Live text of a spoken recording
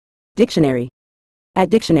Dictionary. At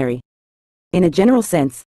dictionary. In a general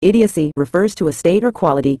sense, idiocy refers to a state or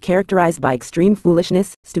quality characterized by extreme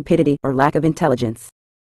foolishness, stupidity, or lack of intelligence.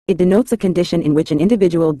 It denotes a condition in which an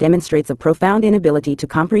individual demonstrates a profound inability to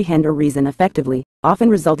comprehend or reason effectively, often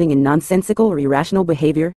resulting in nonsensical or irrational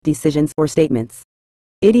behavior, decisions, or statements.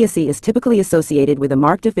 Idiocy is typically associated with a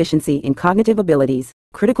marked deficiency in cognitive abilities,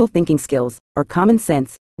 critical thinking skills, or common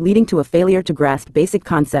sense, leading to a failure to grasp basic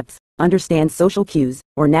concepts, understand social cues,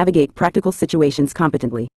 or navigate practical situations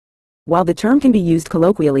competently. While the term can be used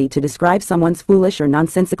colloquially to describe someone's foolish or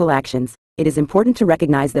nonsensical actions, it is important to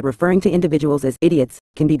recognize that referring to individuals as idiots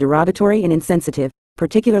can be derogatory and insensitive,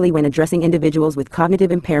 particularly when addressing individuals with cognitive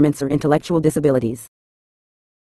impairments or intellectual disabilities.